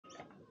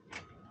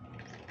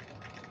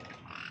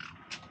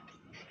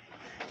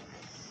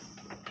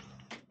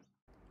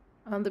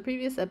On the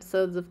previous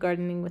episodes of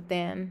Gardening with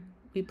Dan,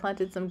 we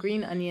planted some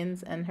green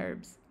onions and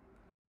herbs.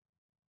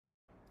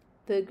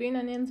 The green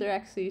onions are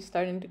actually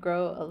starting to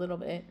grow a little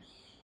bit,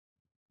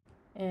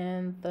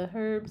 and the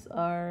herbs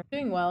are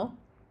doing well.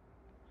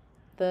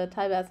 The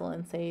Thai basil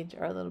and sage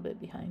are a little bit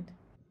behind.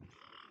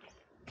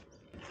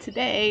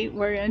 Today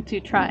we're going to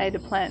try to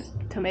plant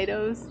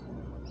tomatoes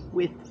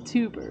with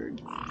 2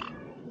 birds.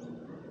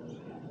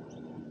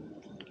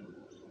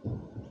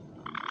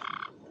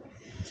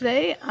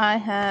 Today I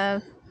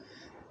have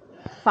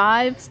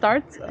 5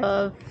 starts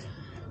of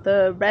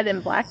the red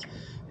and black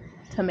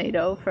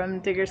tomato from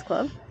Digger's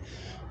Club,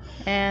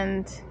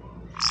 and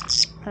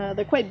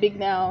they're quite big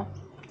now,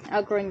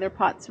 outgrowing their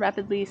pots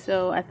rapidly,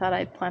 so I thought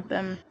I'd plant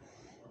them.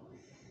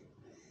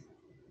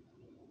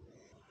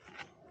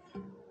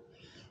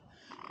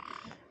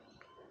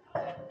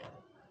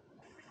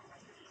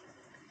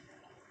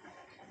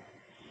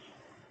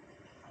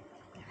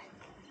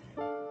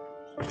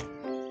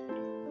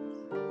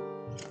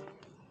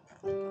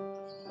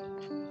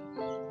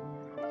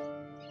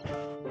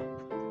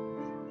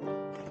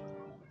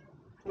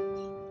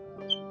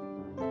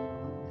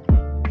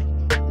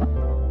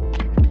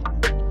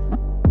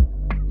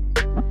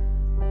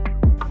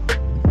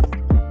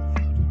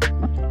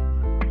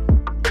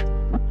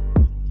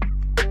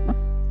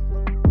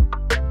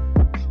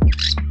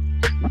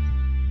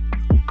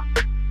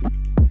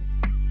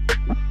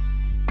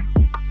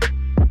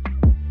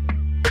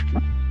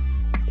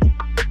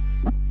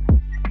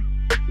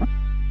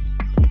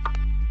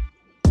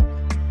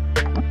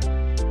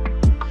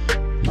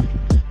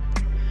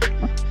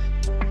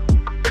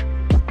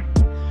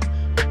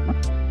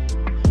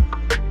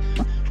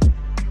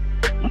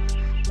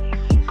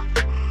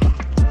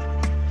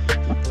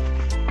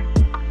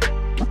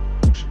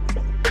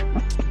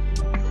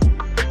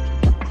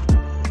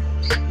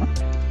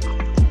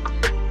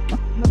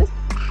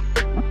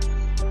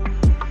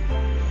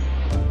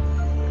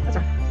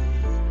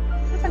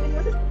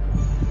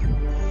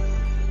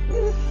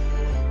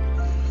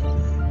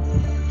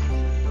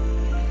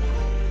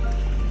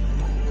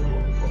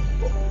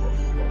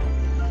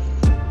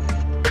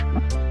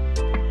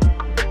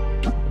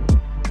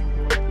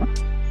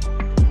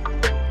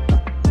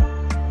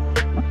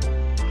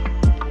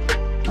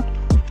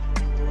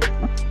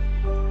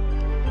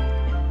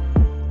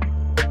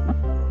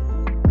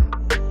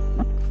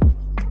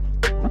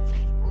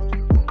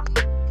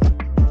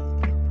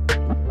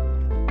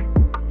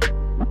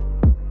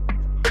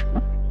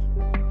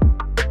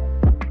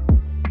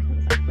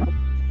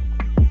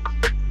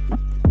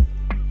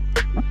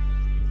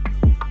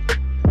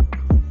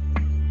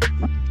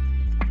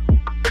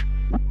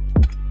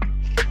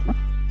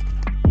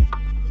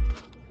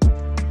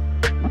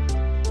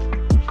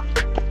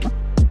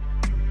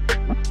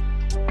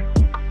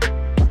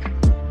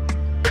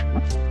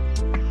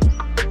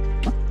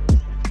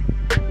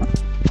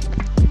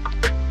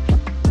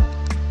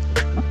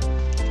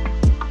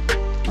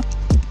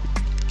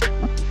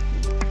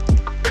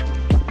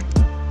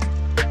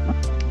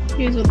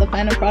 Here's what the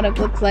final product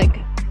looks like.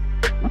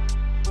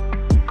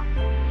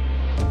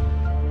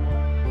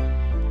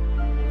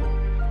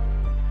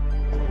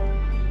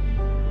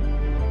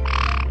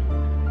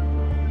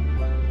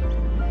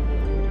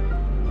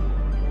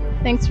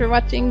 Thanks for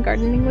watching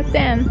Gardening with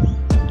Dan.